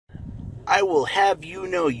I will have you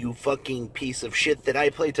know, you fucking piece of shit, that I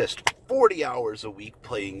playtest 40 hours a week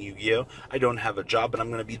playing Yu-Gi-Oh! I don't have a job, and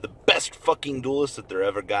I'm gonna be the best fucking duelist that there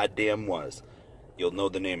ever goddamn was. You'll know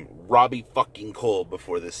the name Robbie fucking Cole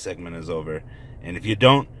before this segment is over. And if you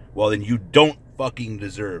don't, well then you don't fucking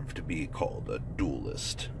deserve to be called a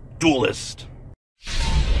duelist. Duelist!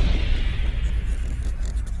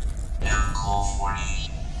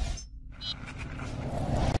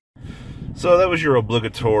 So that was your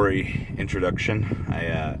obligatory introduction.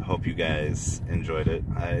 I hope you guys enjoyed it.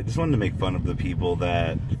 I just wanted to make fun of the people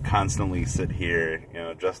that constantly sit here,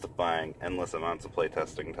 justifying endless amounts of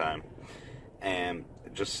playtesting time. And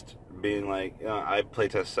just being like, I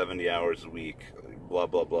playtest 70 hours a week, blah,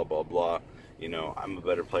 blah, blah, blah, blah. I'm a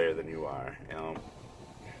better player than you are.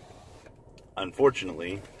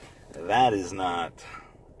 Unfortunately, that is not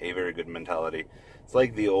a very good mentality. It's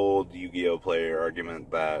like the old Yu-Gi-Oh! Player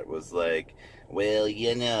argument that was like, well,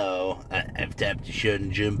 I've tapped a shot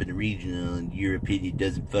and jump in a regional, and your opinion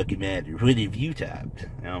doesn't fucking matter. What have you tapped?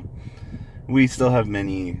 We still have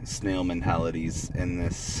many snail mentalities in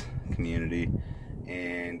this community,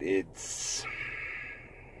 and it's,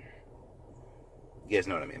 you guys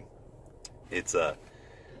know what I mean. It's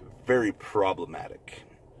very problematic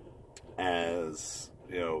as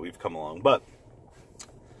we've come along. But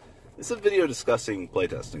this is a video discussing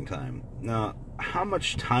playtesting time. Now, how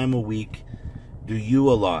much time a week do you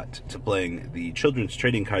allot to playing the children's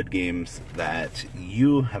trading card games that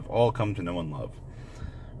you have all come to know and love?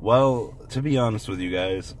 Well, to be honest with you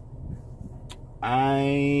guys,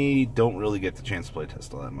 I don't really get the chance to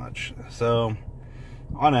playtest all that much. So,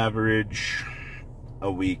 on average,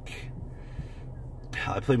 a week,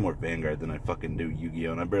 I play more Vanguard than I fucking do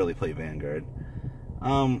Yu-Gi-Oh! And I barely play Vanguard.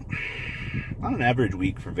 On an average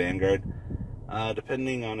week for Vanguard,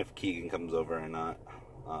 depending on if Keegan comes over or not,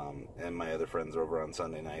 and my other friends are over on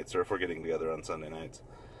Sunday nights, or if we're getting together on Sunday nights,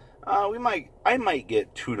 I might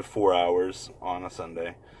get 2 to 4 hours on a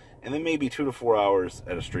Sunday, and then maybe 2 to 4 hours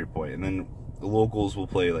at a street point, and then the locals will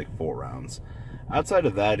play like 4 rounds. Outside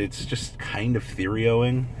of that, it's just kind of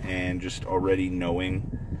theorioing and just already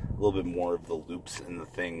knowing a little bit more of the loops and the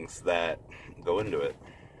things that go into it.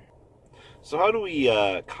 So how do we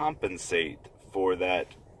compensate for that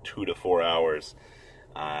 2 to 4 hours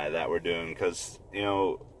that we're doing? Because,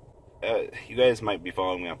 you guys might be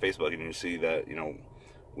following me on Facebook and you see that,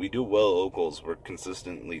 we do well locals. We're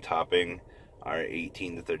consistently topping our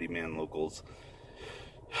 18 to 30 man locals.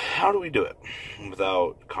 How do we do it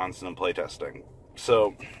without constant playtesting?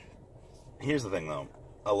 So here's the thing, though.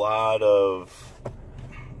 A lot of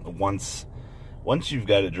once you've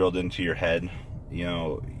got it drilled into your head,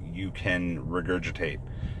 you can regurgitate.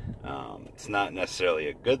 It's not necessarily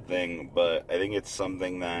a good thing, but I think it's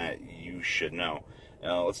something that you should know.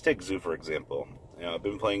 Let's take Zoo for example. I've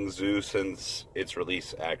been playing Zoo since its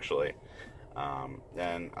release, actually.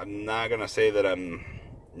 And I'm not going to say that I'm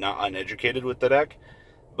not uneducated with the deck,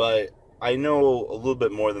 but I know a little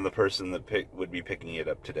bit more than the person that would be picking it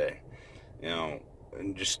up today.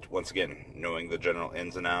 And just, once again, knowing the general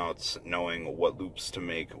ins and outs, knowing what loops to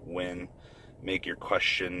make when, make your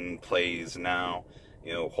question plays now,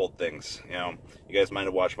 hold things. You guys might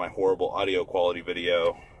have watched my horrible audio quality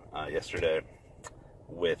video yesterday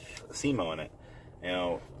with Simo in it.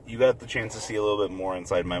 You got the chance to see a little bit more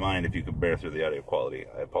inside my mind if you could bear through the audio quality.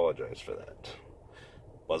 I apologize for that.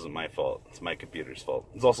 Wasn't my fault. It's my computer's fault.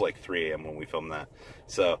 It's also like 3 a.m. when we filmed that.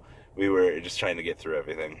 So we were just trying to get through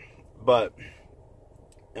everything. But,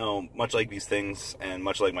 much like these things and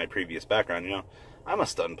much like my previous background, I'm a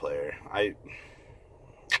stun player. I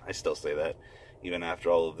still say that, even after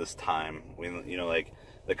all of this time. Like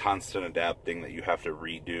the constant adapting that you have to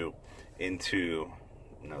redo into,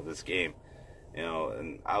 this game.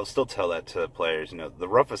 And I'll still tell that to players. The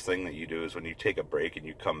roughest thing that you do is when you take a break and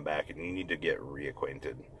you come back and you need to get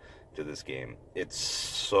reacquainted to this game. It's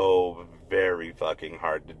so very fucking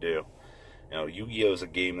hard to do. Yu-Gi-Oh! Is a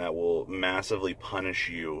game that will massively punish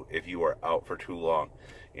you if you are out for too long.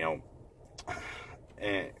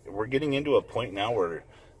 And we're getting into a point now where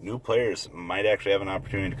new players might actually have an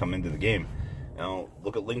opportunity to come into the game.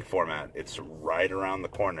 Look at Link format. It's right around the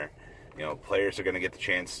corner. Players are going to get the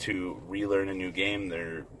chance to relearn a new game.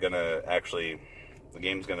 They're going to the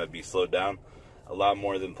game's going to be slowed down a lot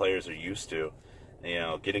more than players are used to.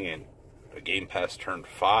 Getting a game past turn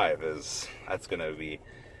 5 that's going to be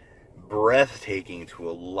breathtaking to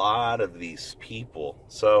a lot of these people.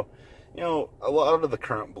 So, a lot of the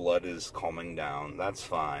current blood is calming down. That's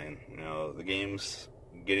fine. The game's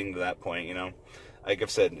getting to that point, like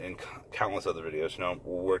I've said in countless other videos,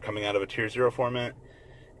 we're coming out of a tier 0 format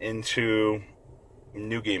into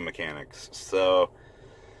new game mechanics. So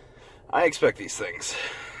I expect these things.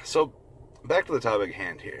 So, back to the topic at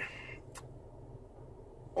hand here.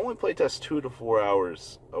 Only playtest 2 to 4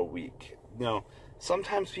 hours a week.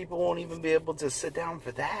 Sometimes people won't even be able to sit down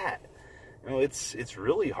for that. It's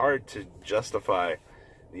really hard to justify,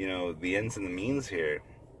 the ends and the means here.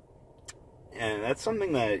 And that's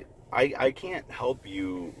something that I can't help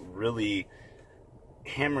you really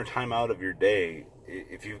hammer time out of your day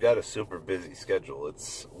if you've got a super busy schedule.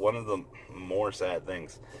 It's one of the more sad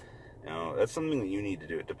things. That's something that you need to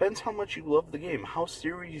do. It depends how much you love the game, how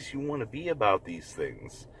serious you want to be about these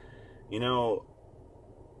things.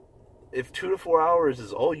 If 2 to 4 hours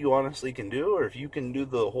is all you honestly can do, or if you can do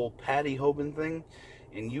the whole Patty Hoban thing,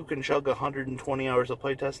 and you can chug 120 hours of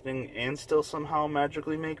playtesting and still somehow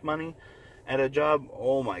magically make money at a job,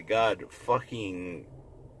 oh my god, fucking,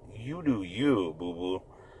 you do you, boo-boo.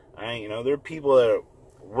 Alright, there are people that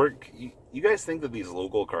work, you guys think that these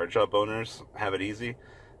local card shop owners have it easy?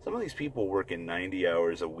 Some of these people work in 90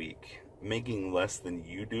 hours a week, making less than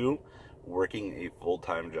you do, working a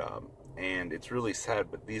full-time job. And it's really sad,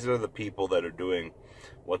 but these are the people that are doing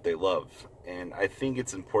what they love. And I think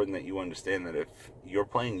it's important that you understand that if you're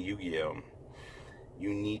playing Yu-Gi-Oh,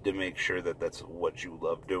 you need to make sure that that's what you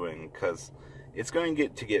love doing, because it's going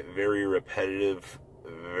to get very repetitive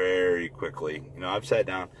very quickly. I've sat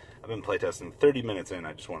down, I've been playtesting 30 minutes in,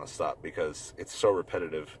 I just want to stop because it's so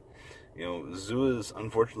repetitive. Zoo is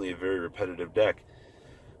unfortunately a very repetitive deck,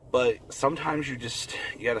 but sometimes you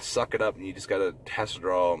gotta suck it up and you just gotta test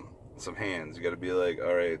draw some hands. You gotta be like,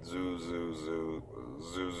 alright, zoo, zoo, zoo,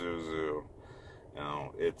 zoo, zoo, zoo.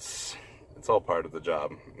 It's all part of the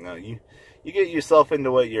job. You get yourself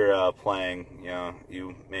into what you're playing.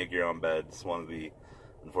 You make your own bed. It's one of the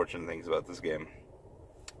unfortunate things about this game.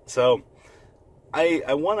 So,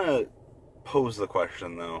 I want to pose the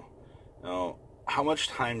question though. How much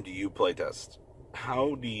time do you playtest?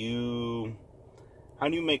 How do you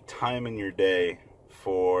make time in your day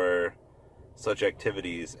for such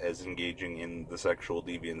activities as engaging in the sexual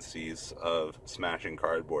deviancies of smashing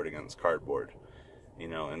cardboard against cardboard?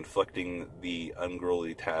 Inflicting the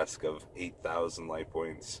unruly task of 8,000 life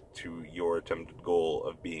points to your attempted goal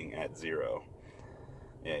of being at 0.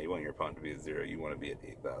 Yeah, you want your opponent to be at 0. You want to be at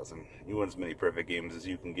 8,000. You want as many perfect games as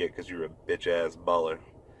you can get because you're a bitch-ass baller.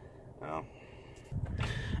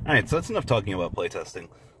 Alright, so that's enough talking about playtesting.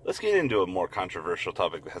 Let's get into a more controversial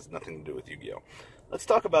topic that has nothing to do with Yu-Gi-Oh! Let's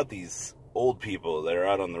talk about these old people that are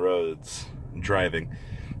out on the roads driving.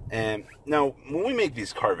 And now, when we make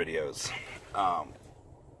these car videos,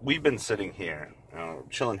 we've been sitting here,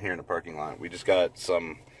 chilling here in the parking lot. We just got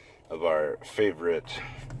some of our favorite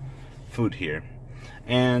food here.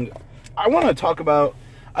 And I want to talk about,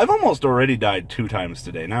 I've almost already died 2 times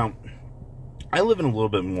today. Now, I live in a little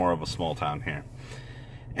bit more of a small town here.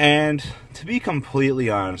 And to be completely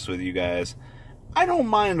honest with you guys, I don't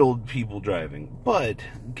mind old people driving, but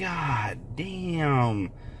god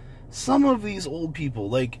damn, some of these old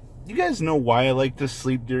people, you guys know why I like to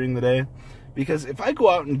sleep during the day? Because if I go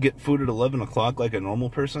out and get food at 11 o'clock like a normal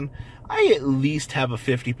person, I at least have a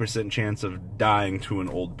 50% chance of dying to an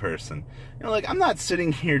old person. I'm not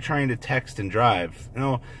sitting here trying to text and drive.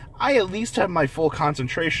 I at least have my full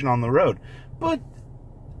concentration on the road. But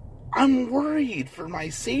I'm worried for my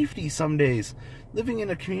safety some days, living in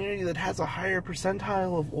a community that has a higher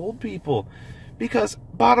percentile of old people. Because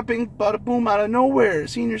bada bing, bada boom, out of nowhere,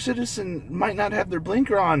 senior citizen might not have their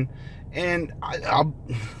blinker on, and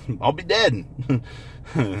I'll be dead.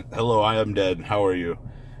 Hello, I am dead. How are you?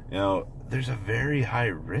 There's a very high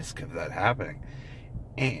risk of that happening.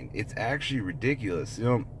 And it's actually ridiculous.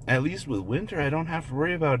 At least with winter, I don't have to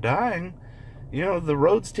worry about dying. The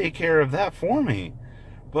roads take care of that for me.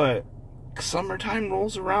 But summertime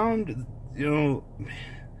rolls around,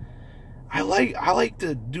 I like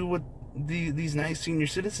to do what these nice senior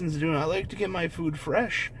citizens do. I like to get my food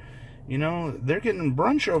fresh. They're getting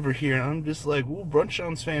brunch over here, and I'm just like, ooh, brunch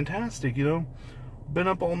sounds fantastic, Been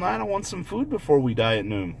up all night, I want some food before we die at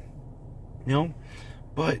noon.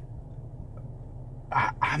 But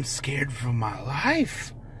I'm scared for my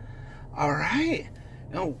life. Alright?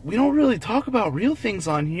 We don't really talk about real things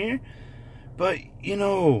on here, but,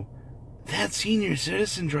 that senior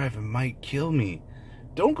citizen driving might kill me.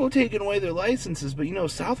 Don't go taking away their licenses, but,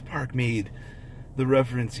 South Park made the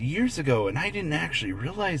reference years ago, and I didn't actually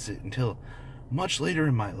realize it until much later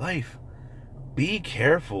in my life. Be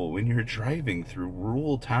careful when you're driving through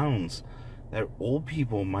rural towns that old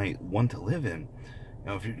people might want to live in.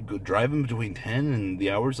 If you're driving between 10 and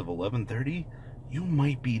the hours of 11:30, you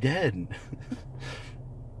might be dead.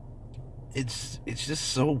 It's just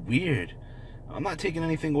so weird. I'm not taking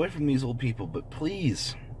anything away from these old people, but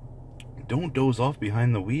please, don't doze off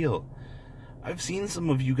behind the wheel. I've seen some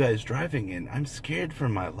of you guys driving, and I'm scared for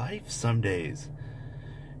my life some days.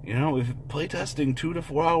 You know, if playtesting 2 to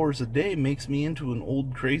 4 hours a day makes me into an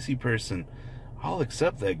old crazy person, I'll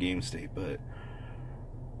accept that game state, but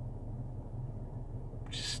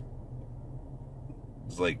just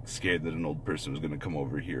was like scared that an old person was going to come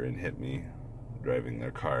over here and hit me driving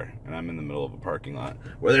their car, and I'm in the middle of a parking lot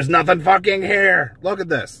where there's nothing fucking here. Look at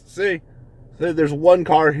this. See? There's one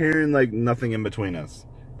car here and like nothing in between us.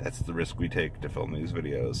 That's the risk we take to film these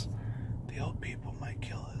videos. The old people might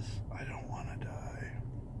kill us. I don't want to die.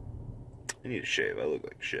 I need a shave. I look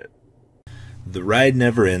like shit. The ride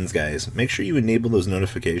never ends, guys. Make sure you enable those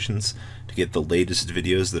notifications to get the latest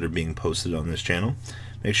videos that are being posted on this channel.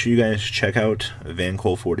 Make sure you guys check out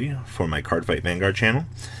VanCole40 for my Cardfight Vanguard channel.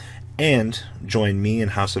 And join me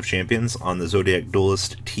and House of Champions on the Zodiac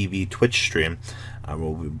Duelist TV Twitch stream.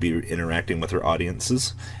 We'll be interacting with our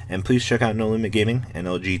audiences. And please check out No Limit Gaming and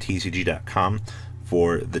LGTCG.com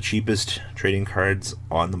for the cheapest trading cards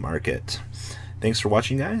on the market. Thanks for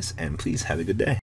watching, guys, and please have a good day.